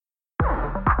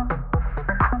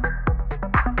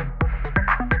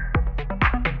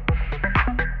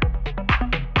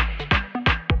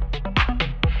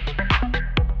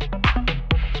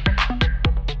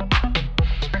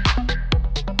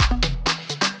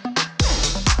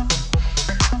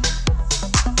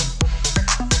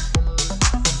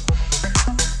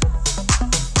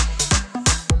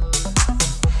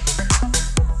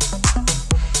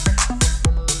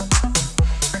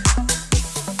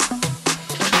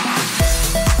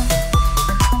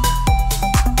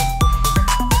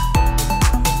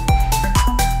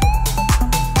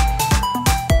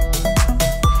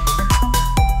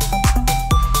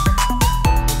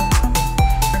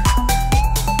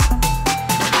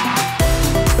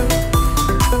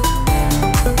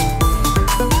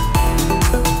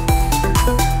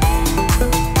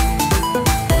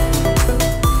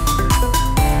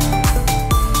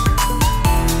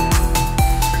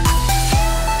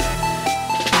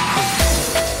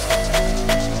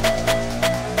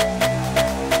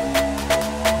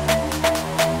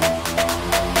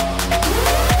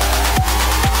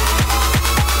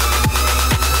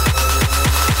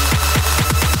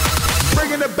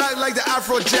like the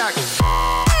Afro Jack.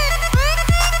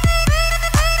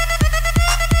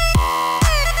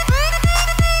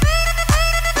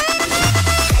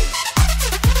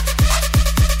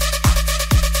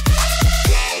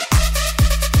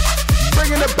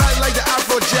 Bringing it back like the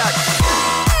Afro Jack.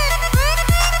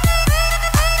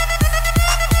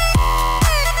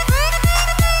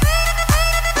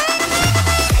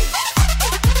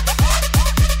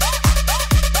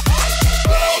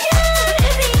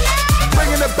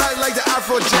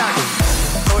 Afro Jack.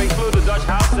 So include the Dutch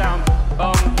house sound.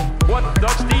 What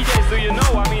Dutch DJs do you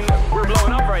know? I mean, we're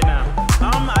blowing up right now.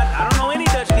 I don't know any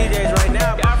Dutch DJs right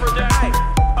now. Afro Jack.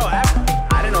 Oh,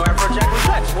 I didn't know Afro Jack was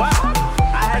Dutch. Wow.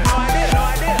 I had no idea.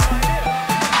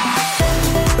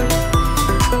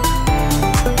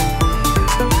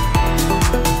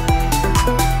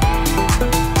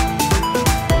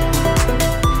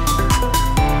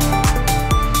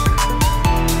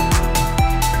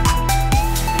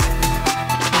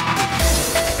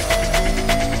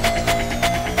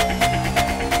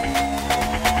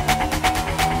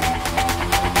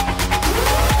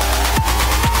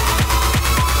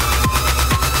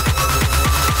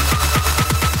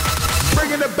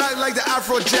 Like the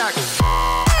Afro Jack.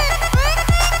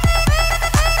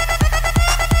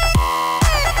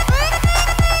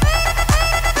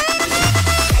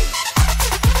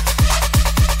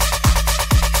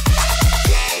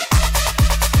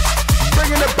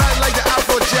 Bringing it back like the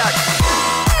Afro Jack.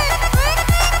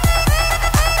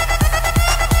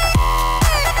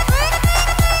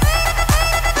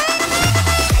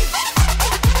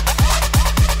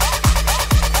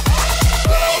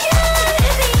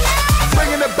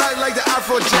 Like the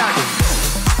Afro Jack.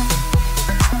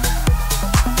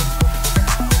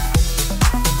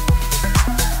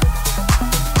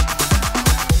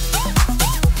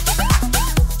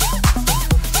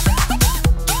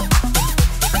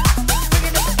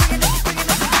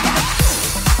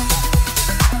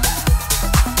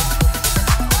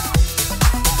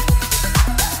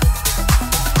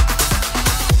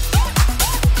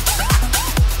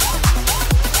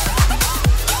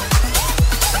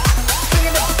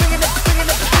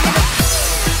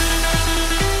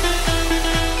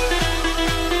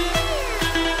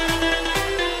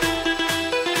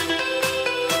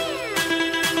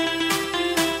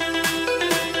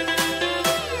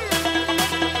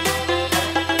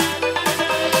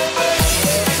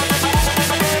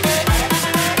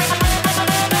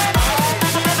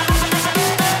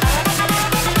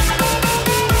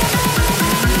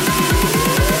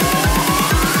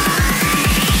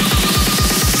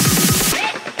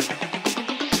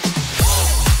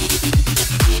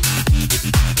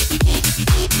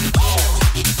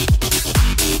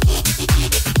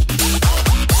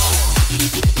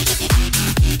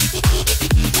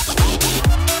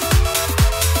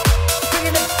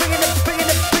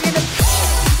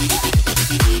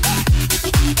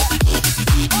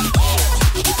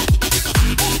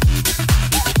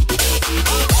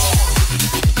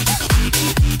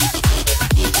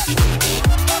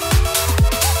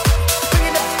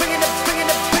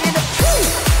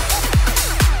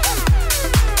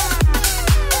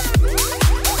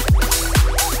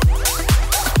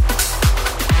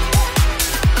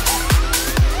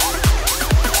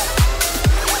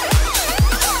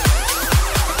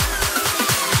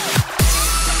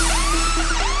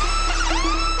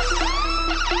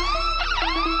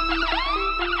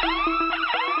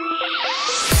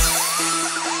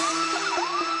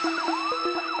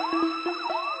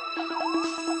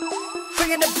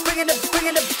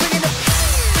 Bringing it.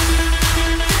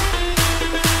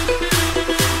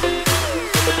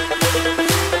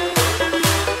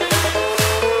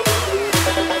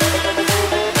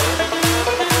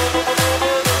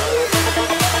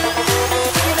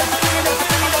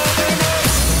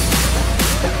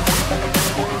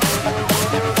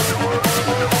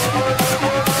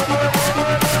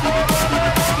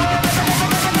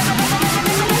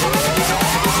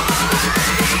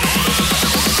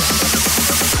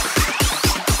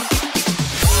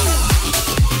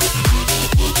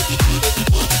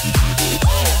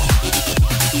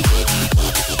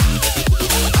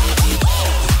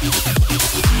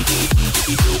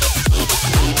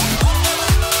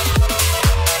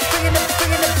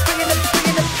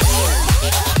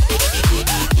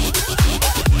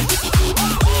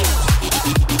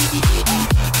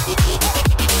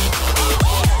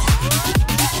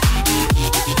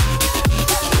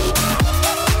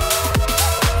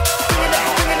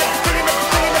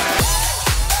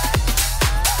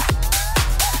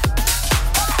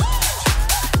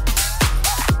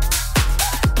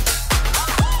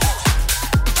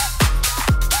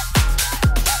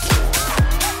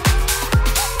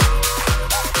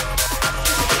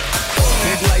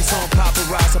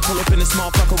 this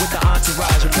motherfucker with the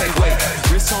entourage. Okay, wait.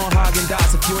 Wrist on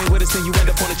Haagen-Dazs. If you ain't with us, then you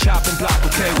end up on the chopping block.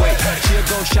 Okay, wait. She'll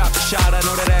go shot for shot. I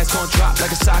know that ass gon' drop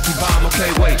like a sake bomb. Okay,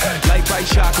 wait. Light bright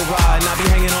chakra ride, and I be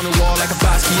hanging on the wall like a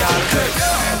Basquiat. Okay.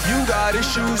 You got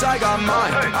issues, I got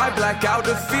mine. I black out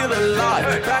to feel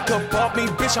alive. Back up off me,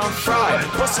 bitch, I'm fried.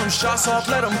 Put some shots off,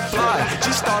 let them fly.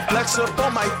 G-Star flex up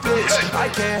on my bitch. I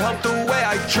can't help the way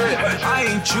I trip. I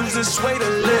ain't choose this way to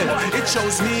live. It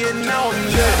chose me and now I'm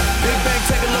lit. Big bang,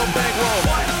 take a little bankroll.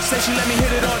 Say she let me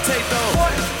hit it on tape though.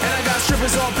 And I got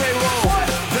strippers on payroll.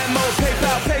 Venmo,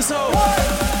 PayPal, peso.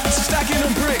 Stacking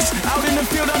them bricks. Out in the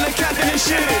field, I'm the captain and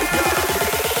shit.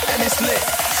 And it's lit.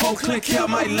 Full click, yeah, I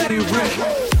might let it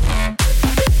rip.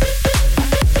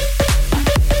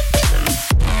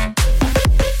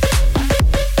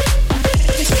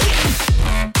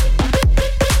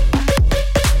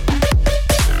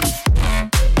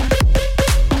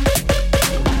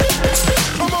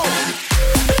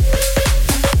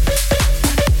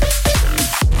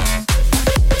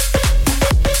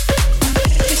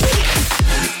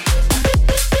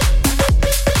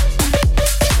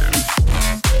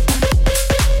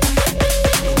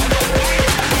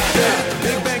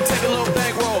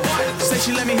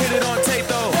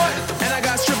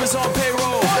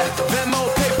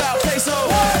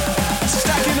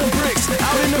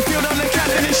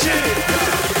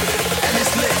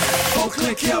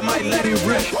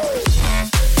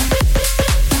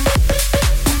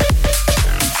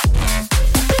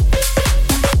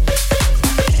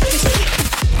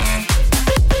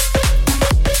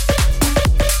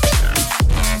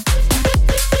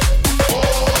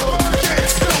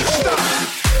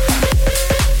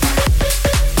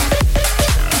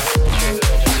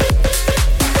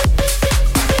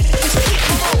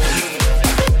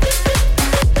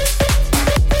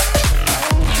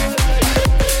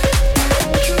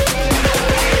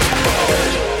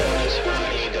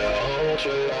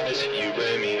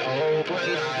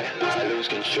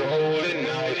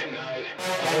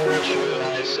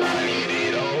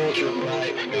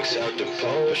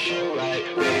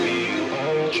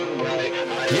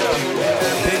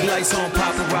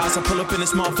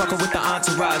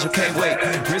 Okay, wait.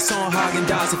 Wrist on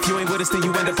Haagen-Dazs. If you ain't with us, then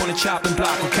you end up on the chopping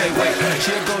block. Okay, wait.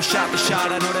 She'll go shot for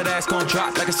shot. I know that ass gon'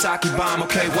 drop like a sake bomb.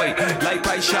 Okay, wait. Light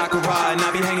bright chakra ride, and I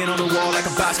be hanging on the wall like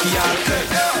a Basquiat. Okay.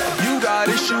 You got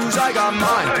issues, I got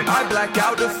mine. I black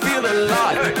out to feel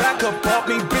alive. Back up off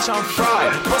me, bitch, I'm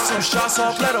fried. Put some shots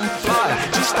off, let them fly.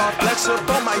 G-Star flex up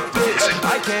on my bitch.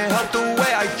 I can't help the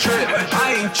way I trip.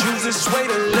 I ain't choose this way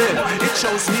to live. It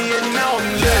chose me and now I'm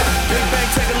lit. Big bang,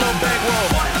 take a little bankroll.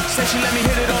 Say she let me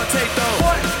hit it on tape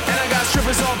though. And I got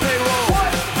strippers on payroll.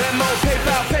 Venmo,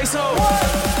 PayPal, peso.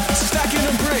 Stacking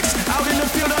them bricks. Out in the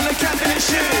field, I'm the captain and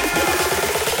shit.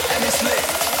 And it's lit.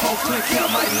 Whole click, yeah,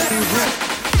 I might let it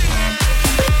rip.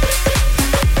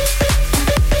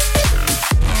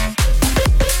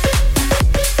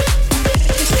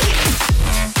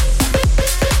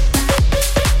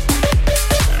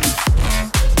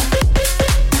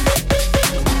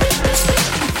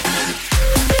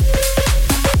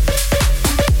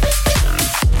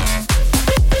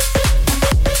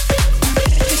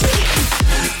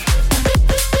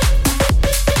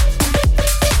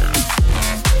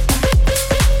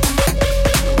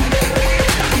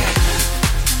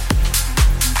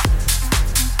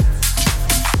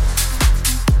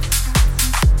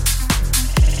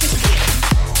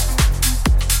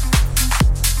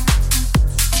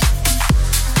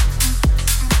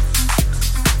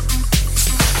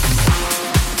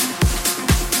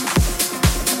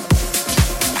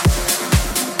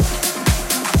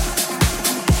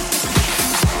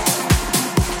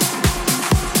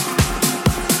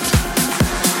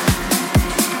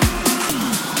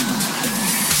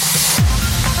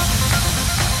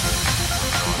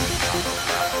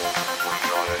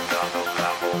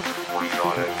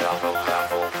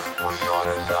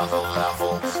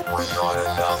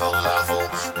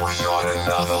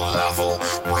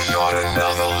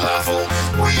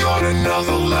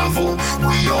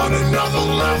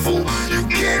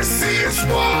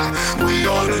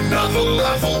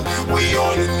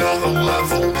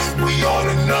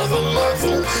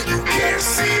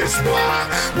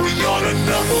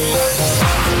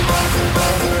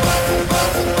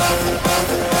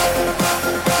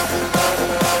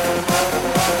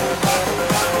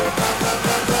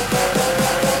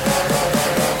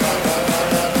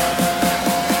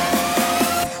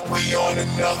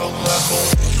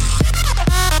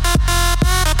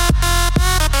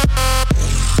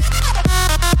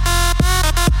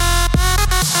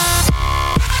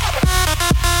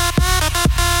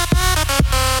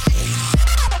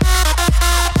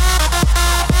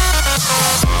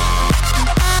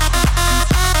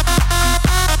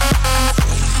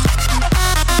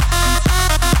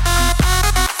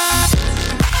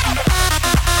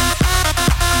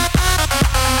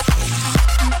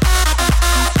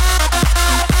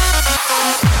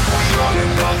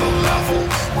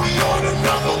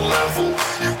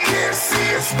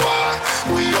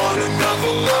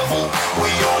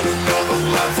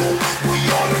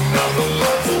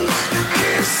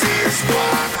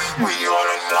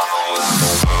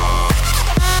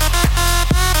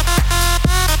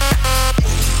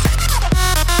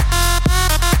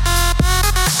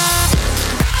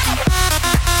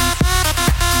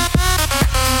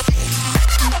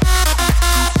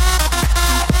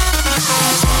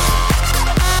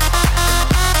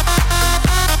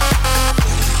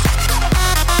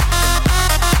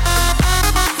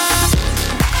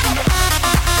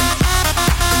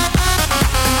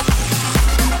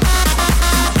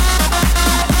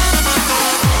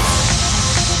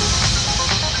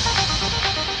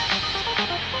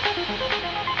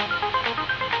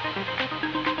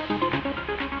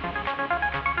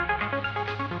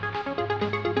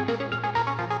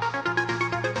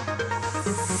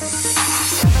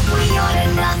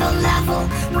 another level.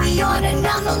 We on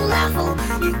another level.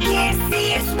 You can't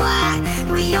see us why.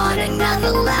 We on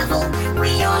another level.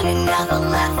 We on another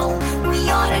level. We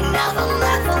on another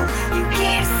level. You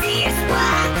can't see us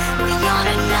why. We on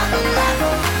another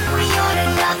level. We on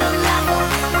another level.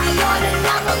 We on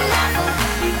another level.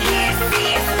 You can't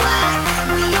see us why.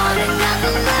 We on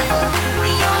another level.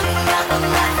 We on another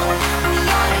level. We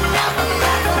on another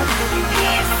level. You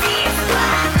can't see us why.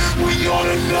 We on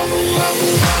another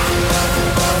level.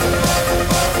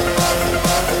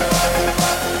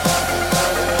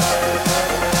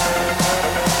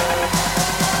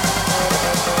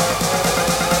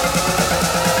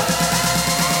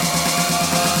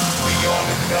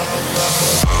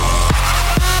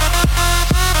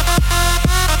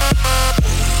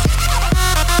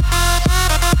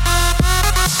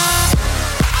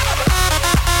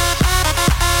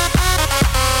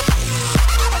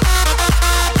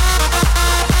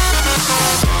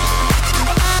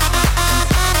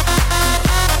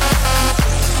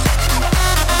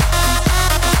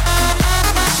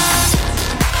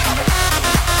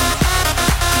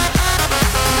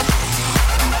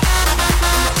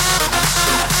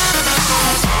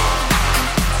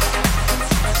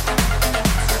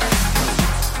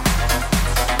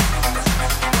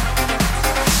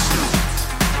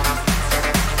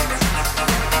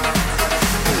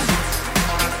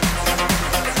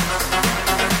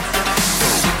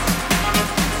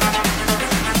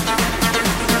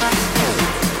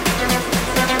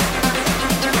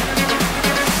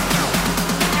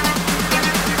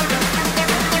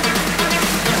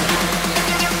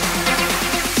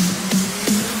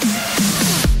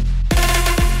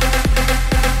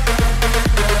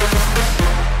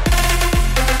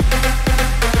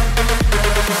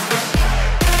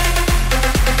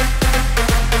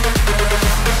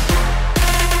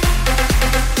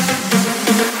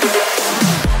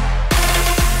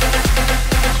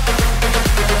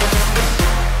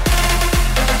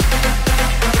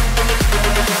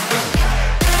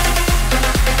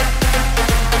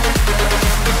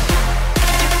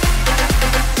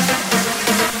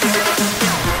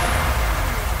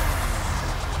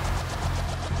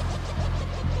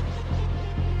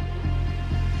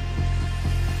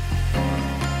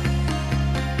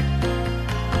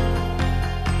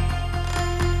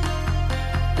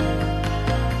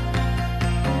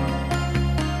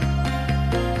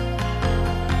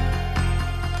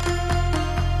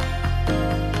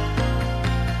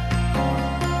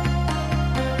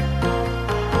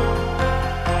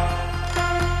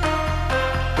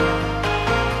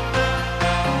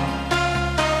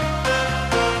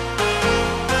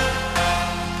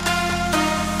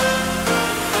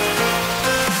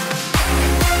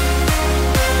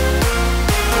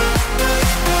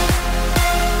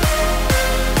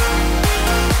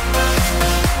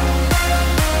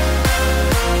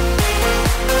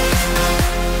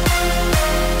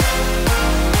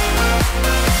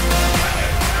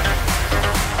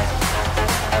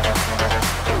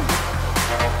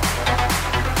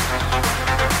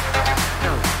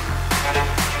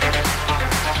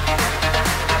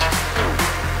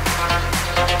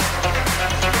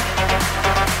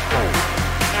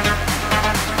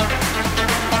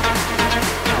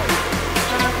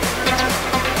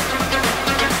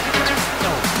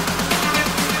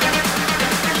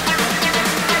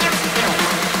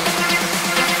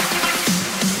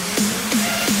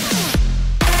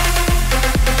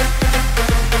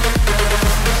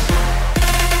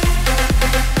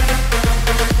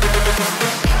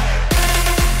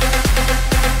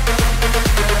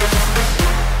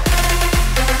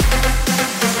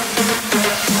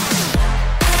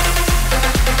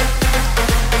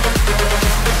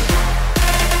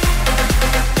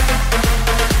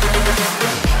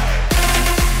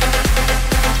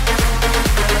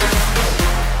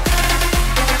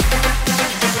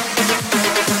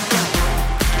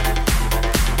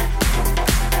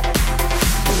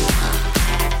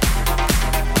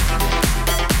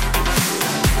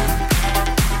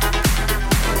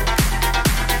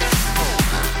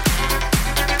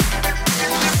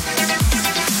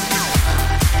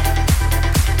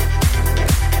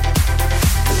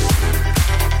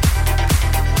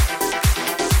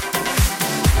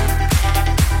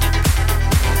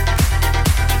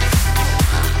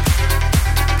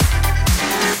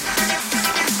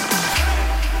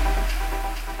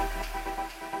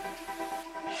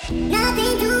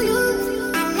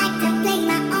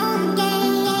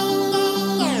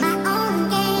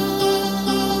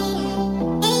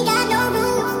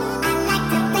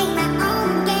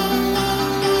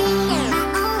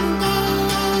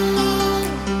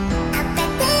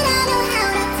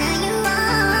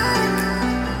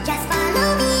 Just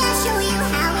follow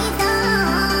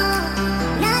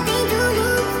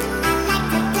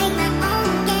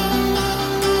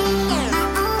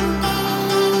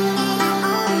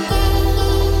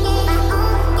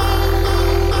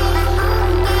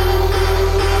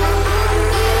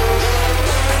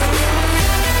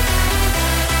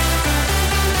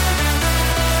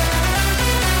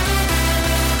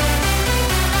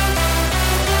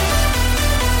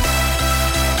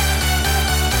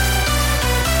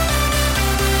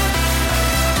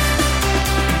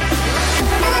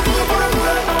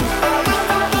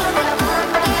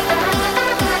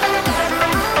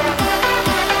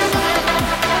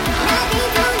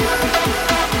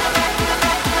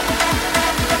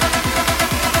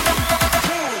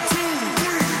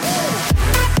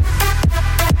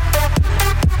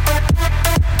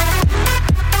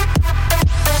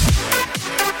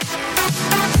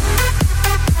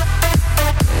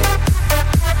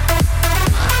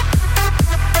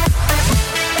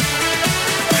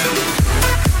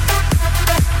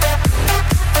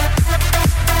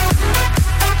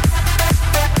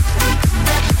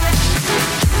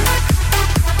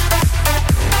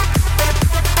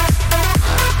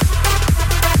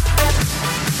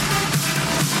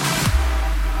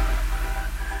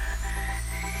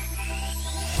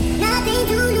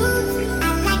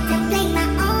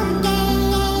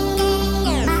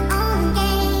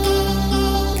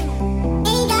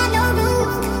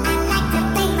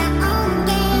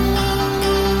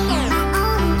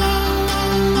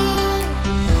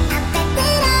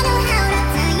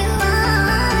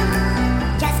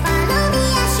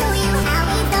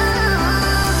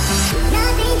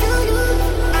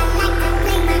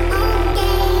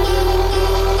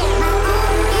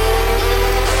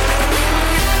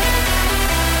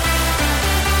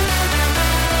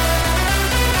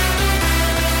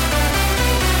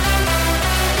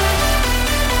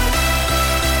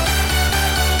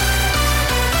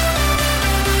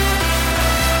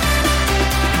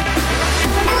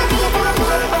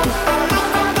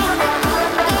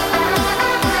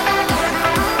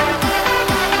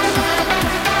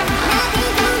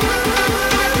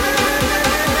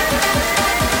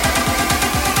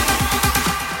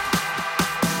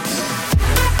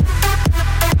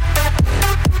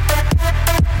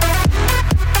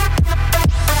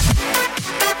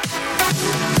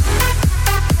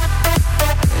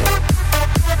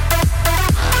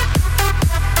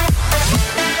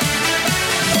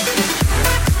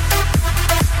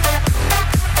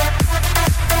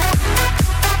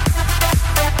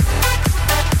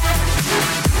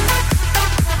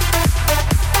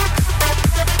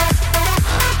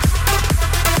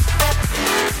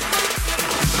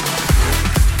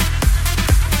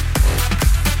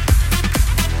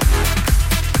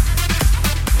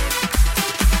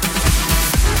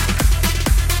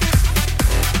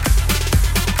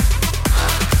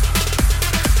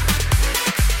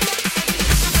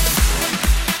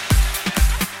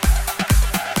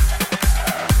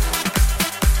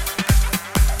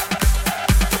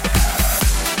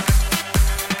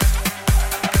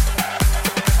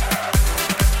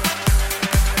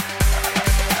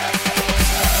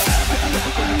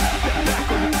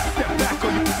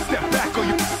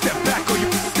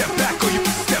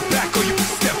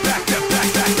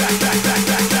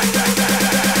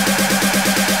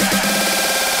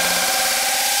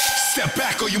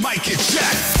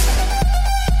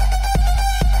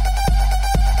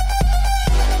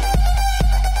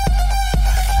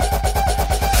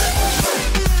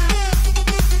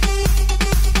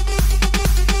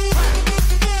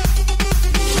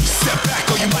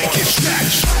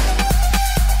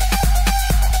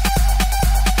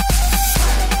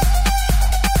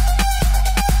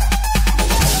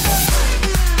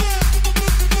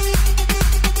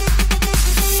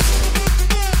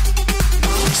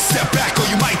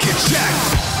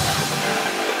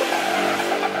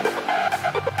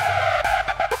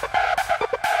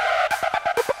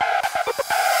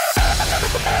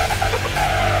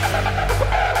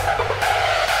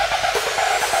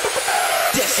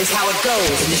is how it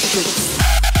goes in the streets.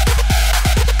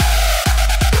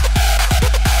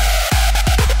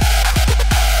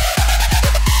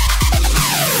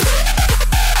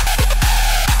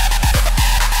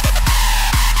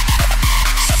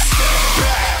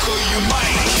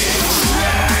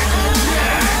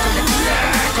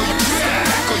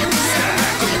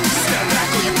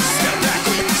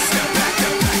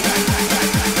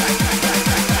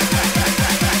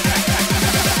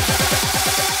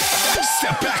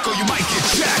 Step back or you might get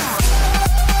jacked.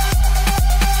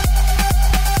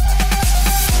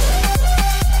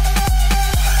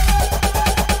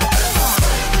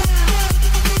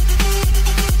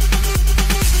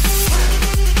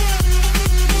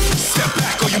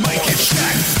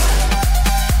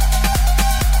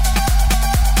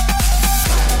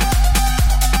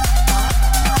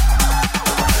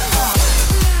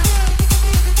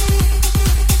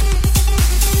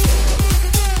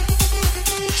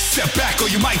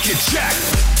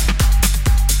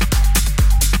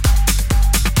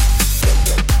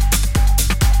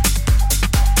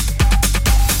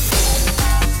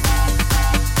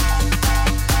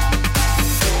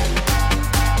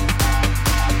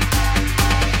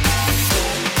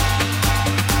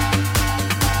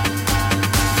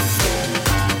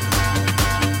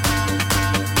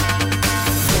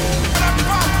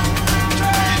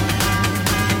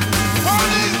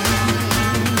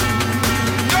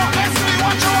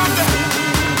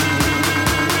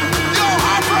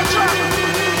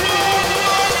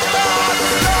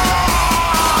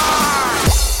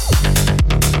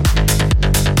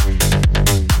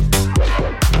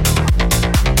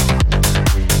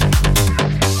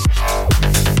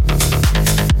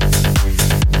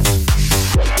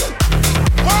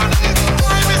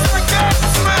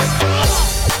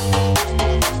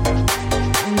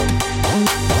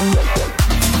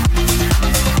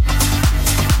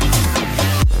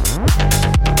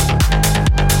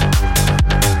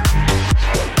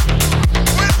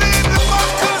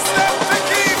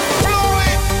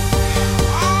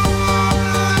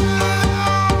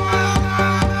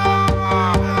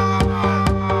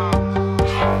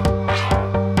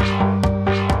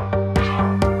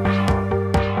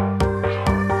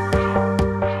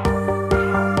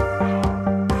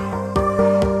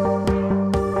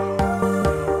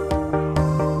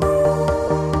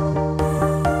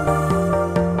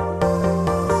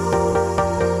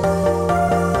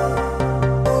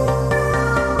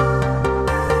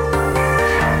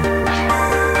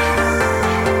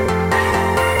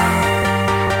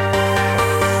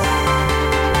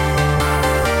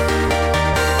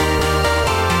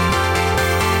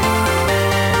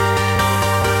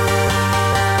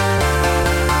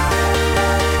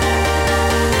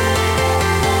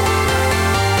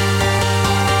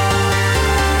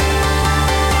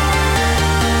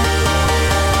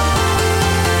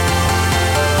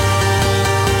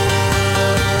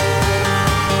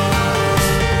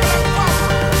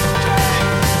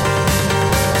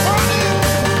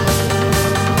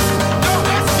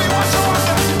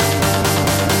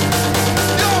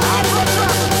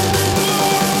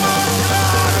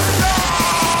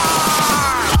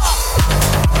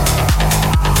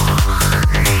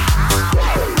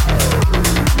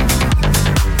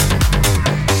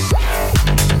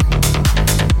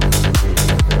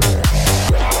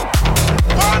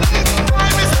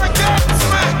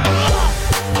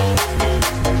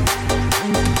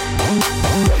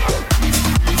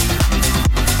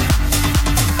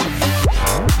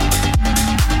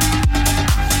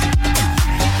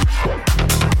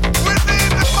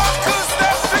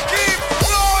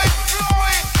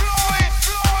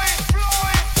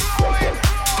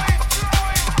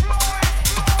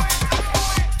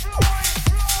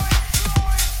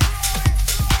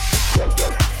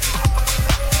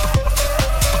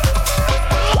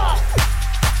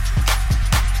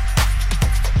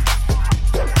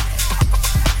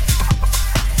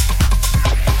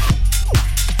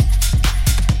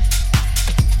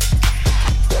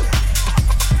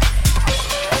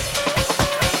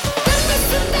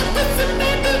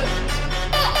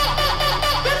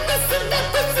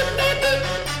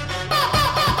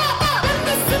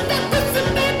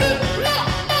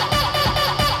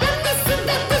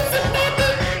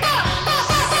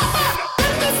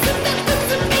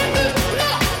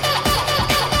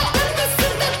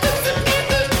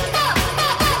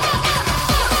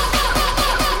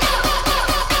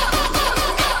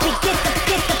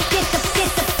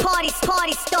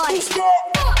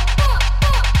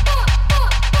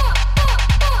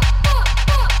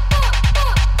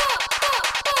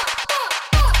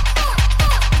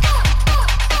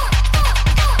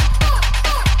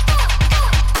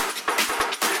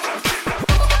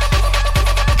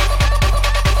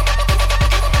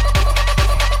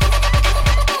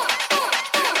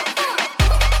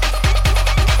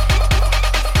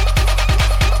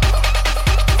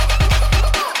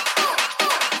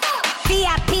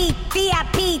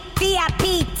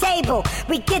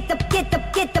 We get the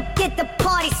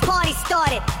party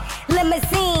started.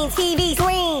 Limousines, TV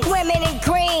screens, women in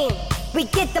green. We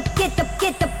get the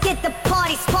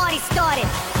party started.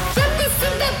 Let me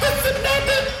see that pussy,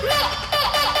 baby.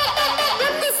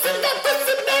 Let me see that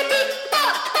pussy, baby.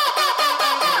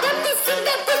 Let me see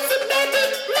that pussy, baby.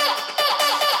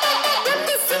 Let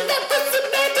me see that pussy,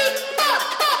 baby.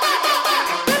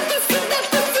 Let me see that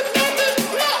pussy, baby.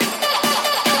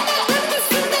 Let me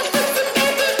see that pussy,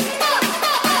 baby.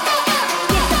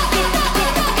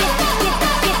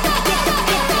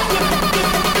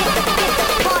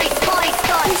 Party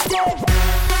started.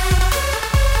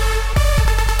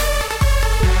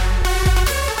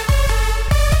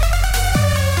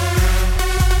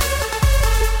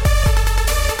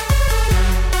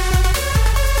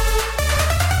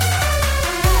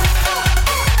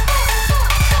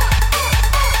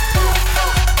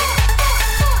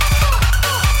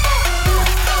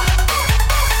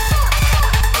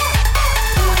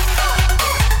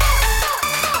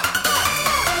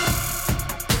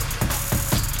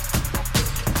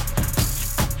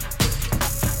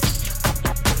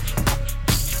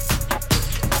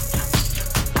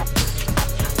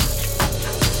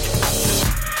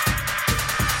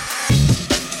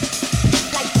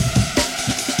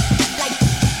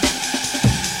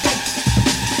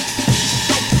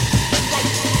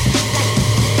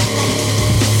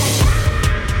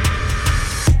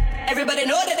 Everybody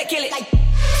know that they kill it like.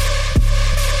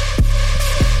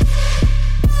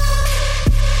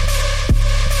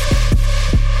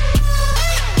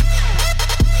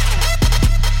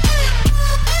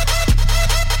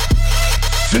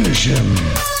 Finish him.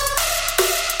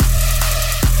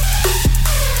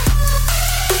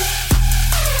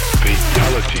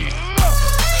 Fatality.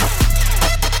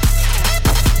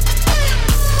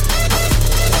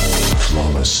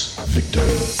 Flawless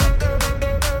victory.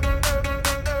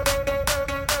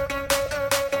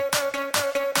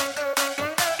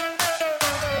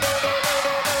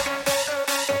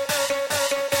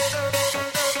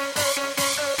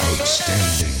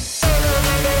 Outstanding.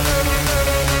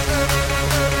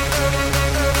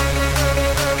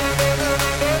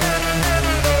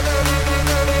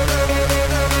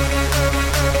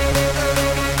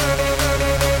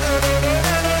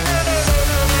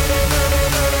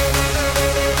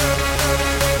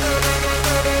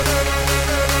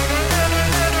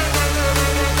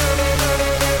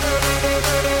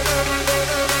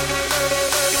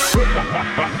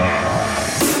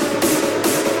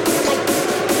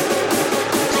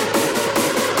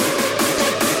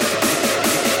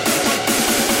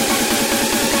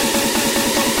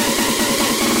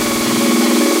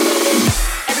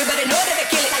 Everybody know that they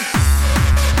kill it like.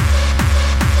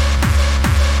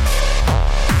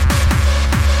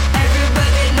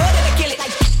 Everybody know that they kill it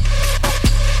like.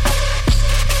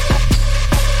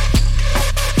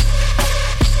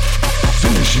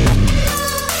 Finish him.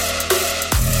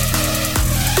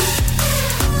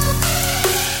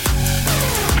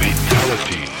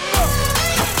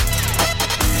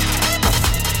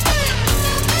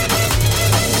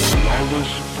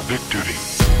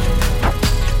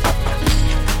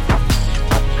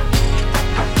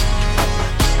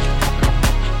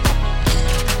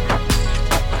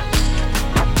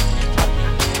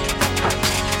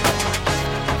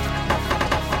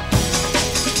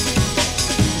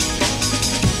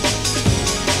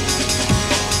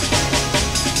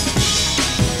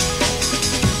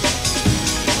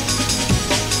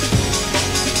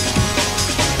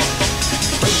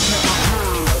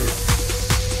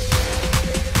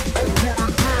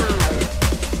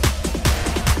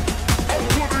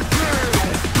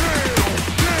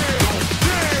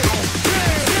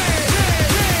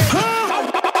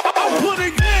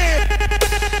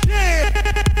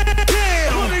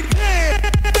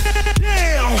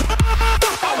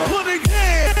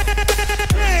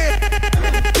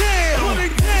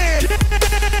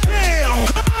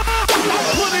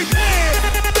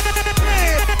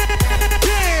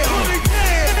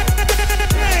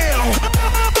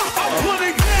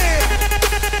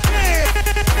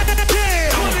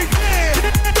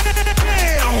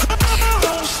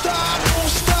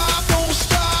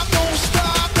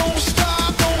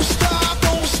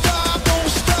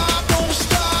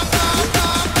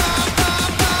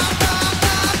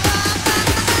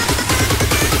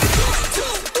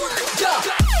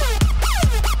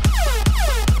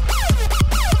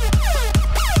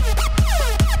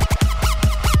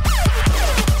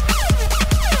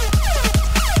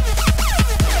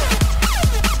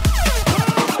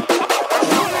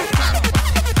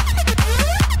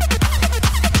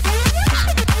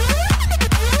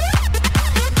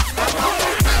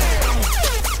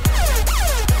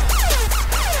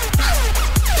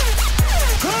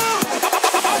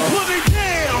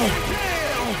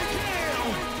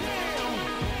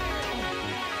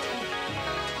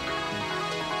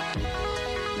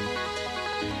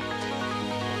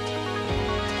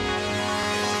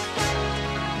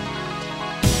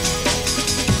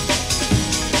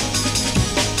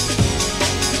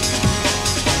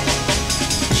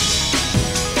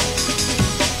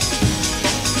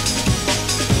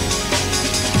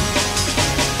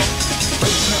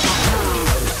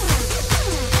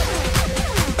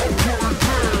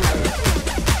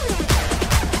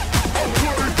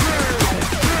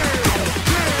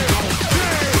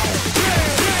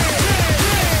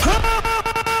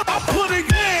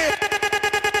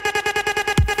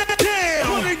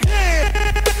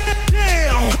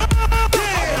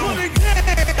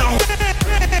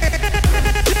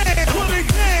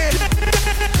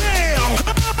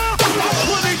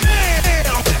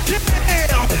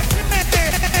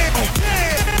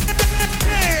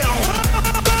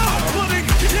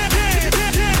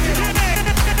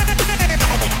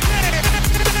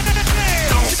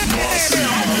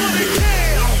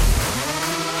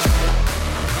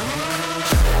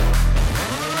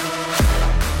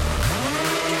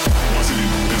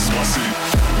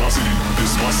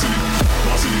 my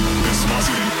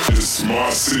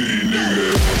city,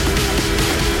 nigga.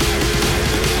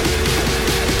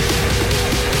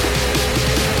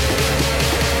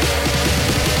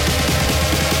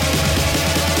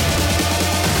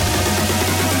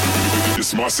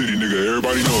 It's my city, nigga.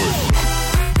 Everybody know it.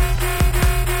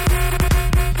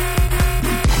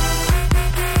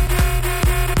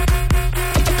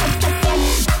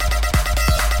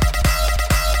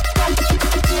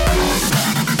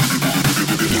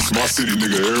 It's my city,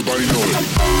 nigga. Everybody know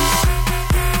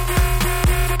it.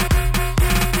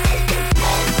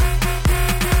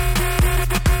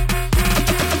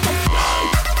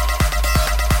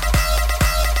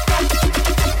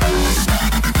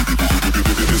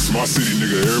 It's my city,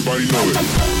 nigga. Everybody know it.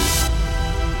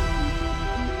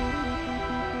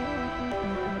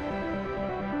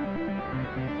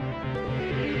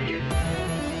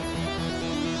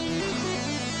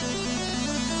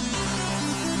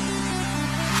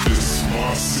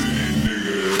 My city,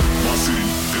 nigga. My city,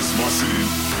 it's my city.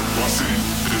 My city,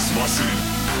 it's my city.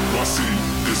 My city,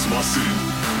 it's my city.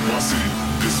 My city,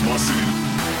 it's my city.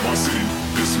 My city,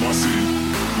 it's my city.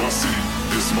 My city,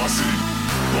 it's my city.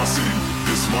 My city,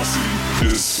 it's my city.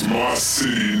 It's my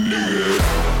city, nigga.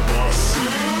 My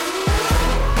city.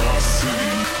 My city.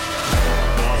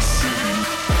 My city.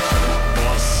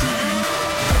 My city.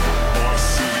 My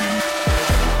city.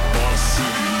 My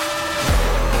city.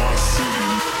 My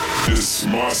city. It's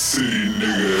my city,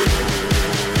 nigga.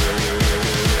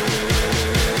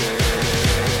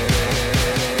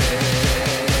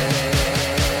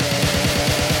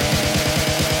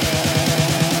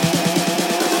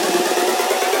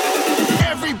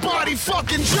 Everybody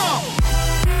fucking jump!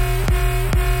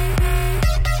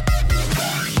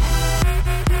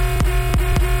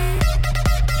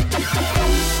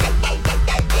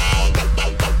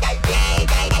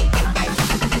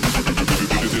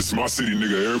 It's my city,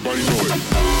 nigga. Everybody know it.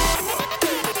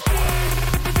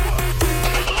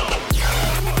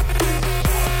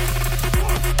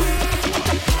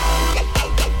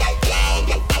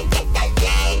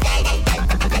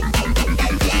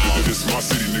 It's my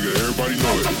city, nigga. Everybody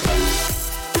know it.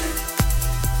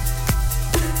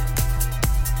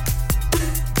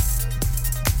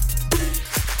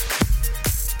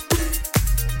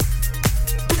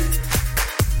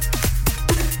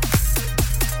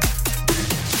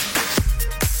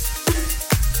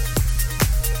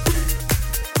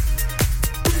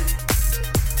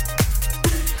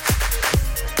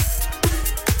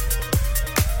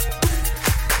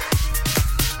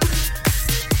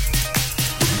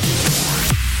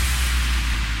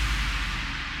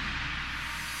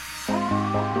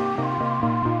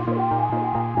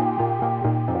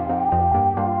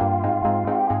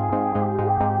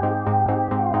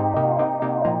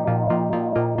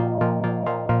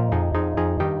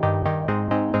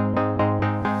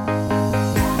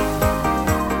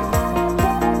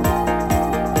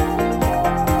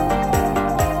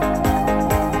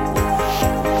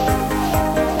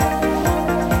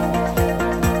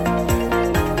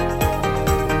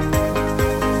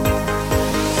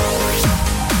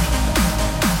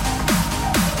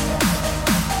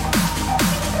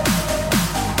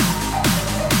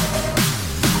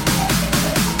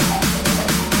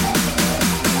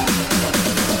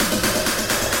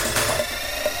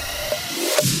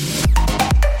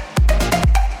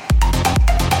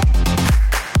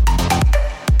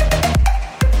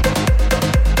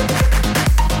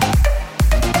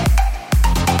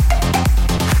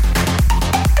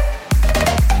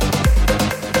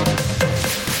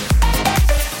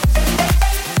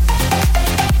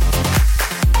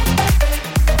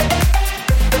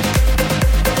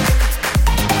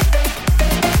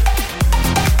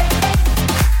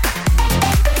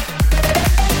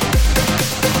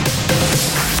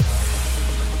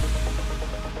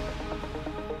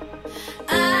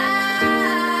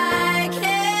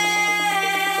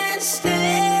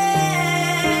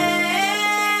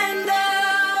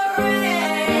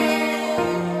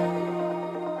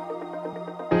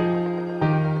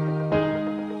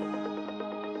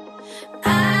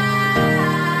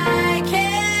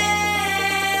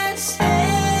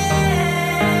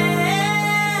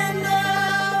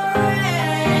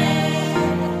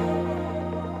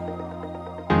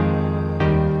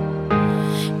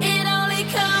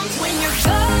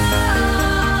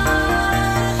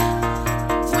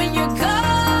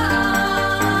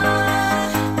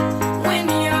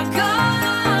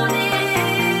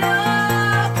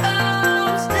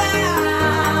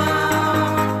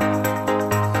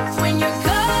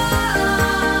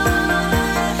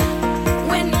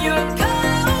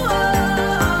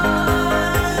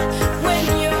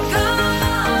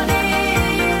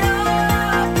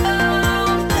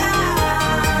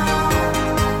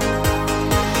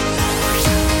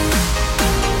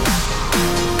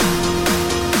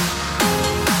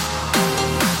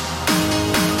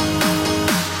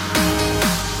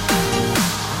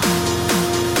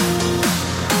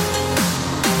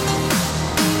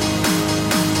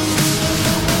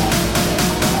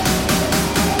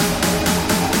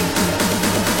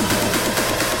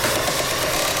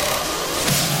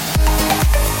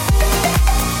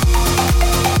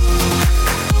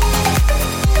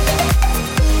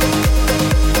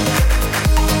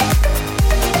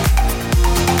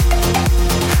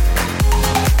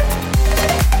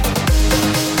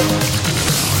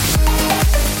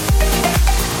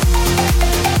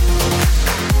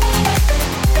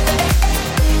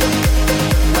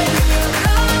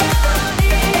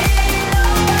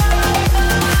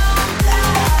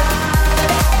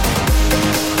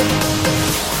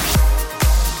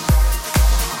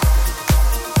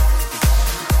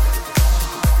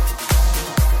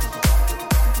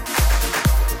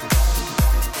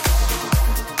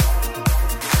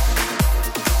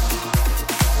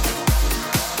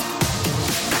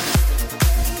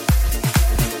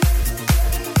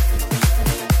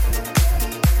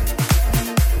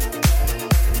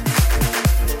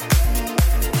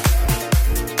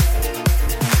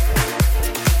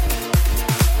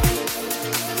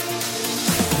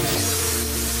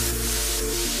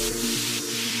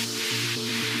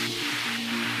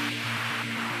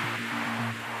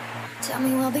 Tell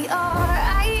me we'll be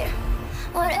alright,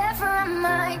 whatever I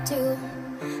might do.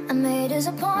 I may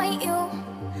disappoint you,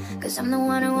 cause I'm the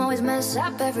one who always mess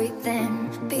up everything.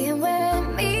 Being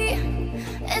with me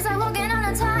is like walking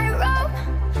on a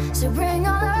tightrope, so bring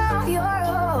all of your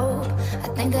hope. I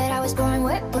think that I was born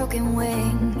with broken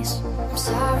wings. I'm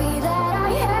sorry that I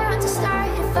had to start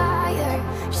a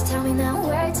fire. Just tell me now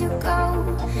where to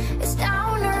go. It's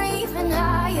down or even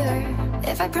higher.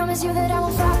 If I promise you that I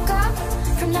won't fuck up,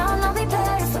 from now on I'll be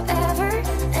better forever.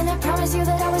 And I promise you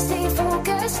that I will stay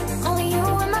focused. Only you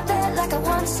in my bed like I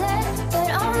once said, but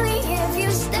only if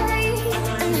you stay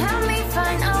and help me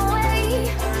find a way.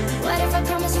 What if I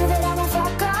promise you that I won't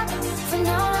fuck up? From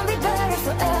now on I'll be better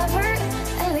forever,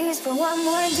 at least for one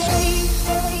more day.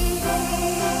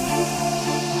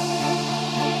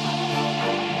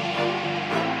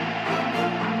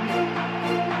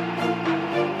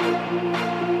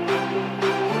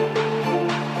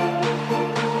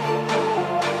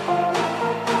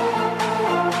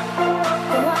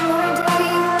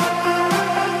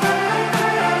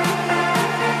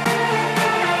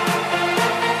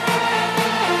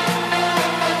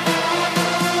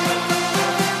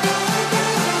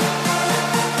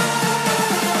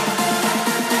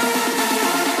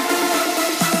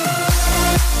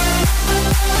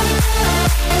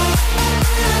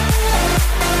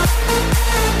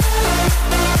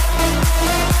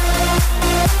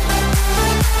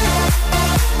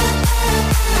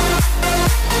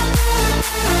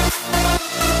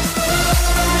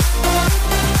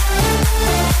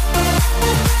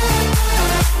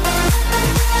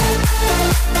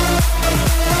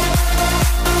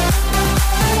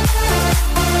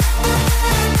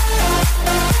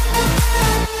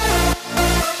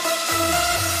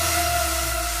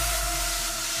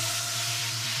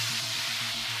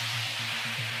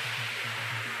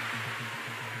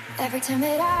 Every time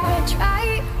that I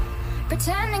try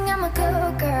pretending I'm a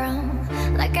good girl,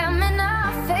 like I'm in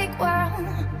a fake world,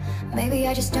 maybe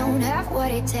I just don't have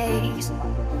what it takes.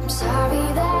 I'm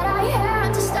sorry that I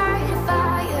had to start a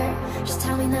fire. Just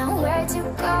tell me now where to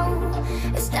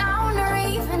go. It's down or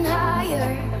even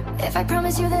higher. If I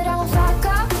promise you that I won't fuck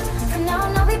up, from now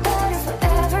on I'll be better.